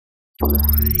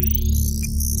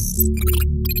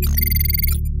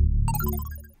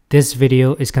This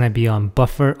video is going to be on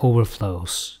buffer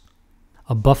overflows.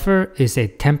 A buffer is a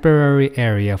temporary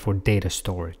area for data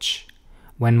storage.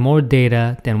 When more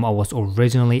data than what was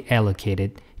originally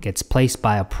allocated gets placed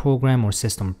by a program or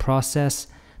system process,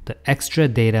 the extra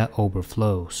data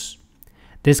overflows.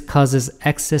 This causes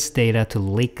excess data to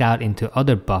leak out into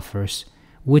other buffers,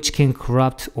 which can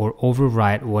corrupt or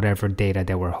overwrite whatever data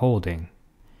they were holding.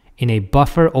 In a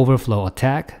buffer overflow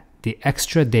attack, the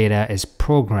extra data is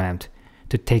programmed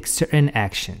to take certain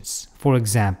actions. For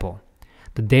example,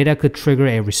 the data could trigger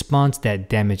a response that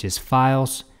damages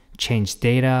files, changes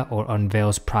data, or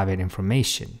unveils private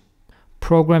information.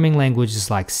 Programming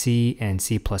languages like C and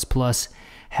C++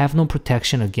 have no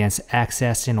protection against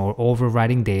accessing or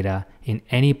overwriting data in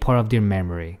any part of their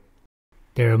memory.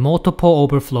 There are multiple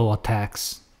overflow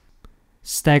attacks.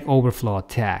 Stack overflow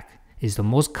attack is the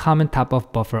most common type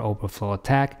of buffer overflow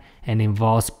attack and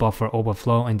involves buffer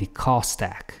overflow in the call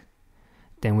stack.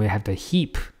 Then we have the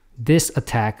heap. This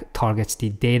attack targets the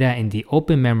data in the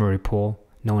open memory pool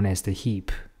known as the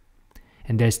heap.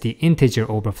 And there's the integer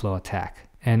overflow attack.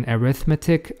 An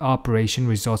arithmetic operation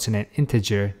results in an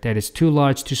integer that is too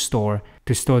large to store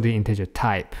the integer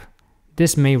type.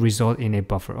 This may result in a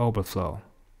buffer overflow.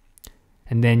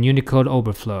 And then Unicode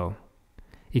overflow.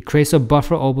 It creates a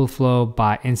buffer overflow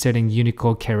by inserting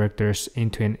Unicode characters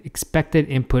into an expected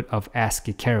input of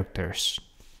ASCII characters.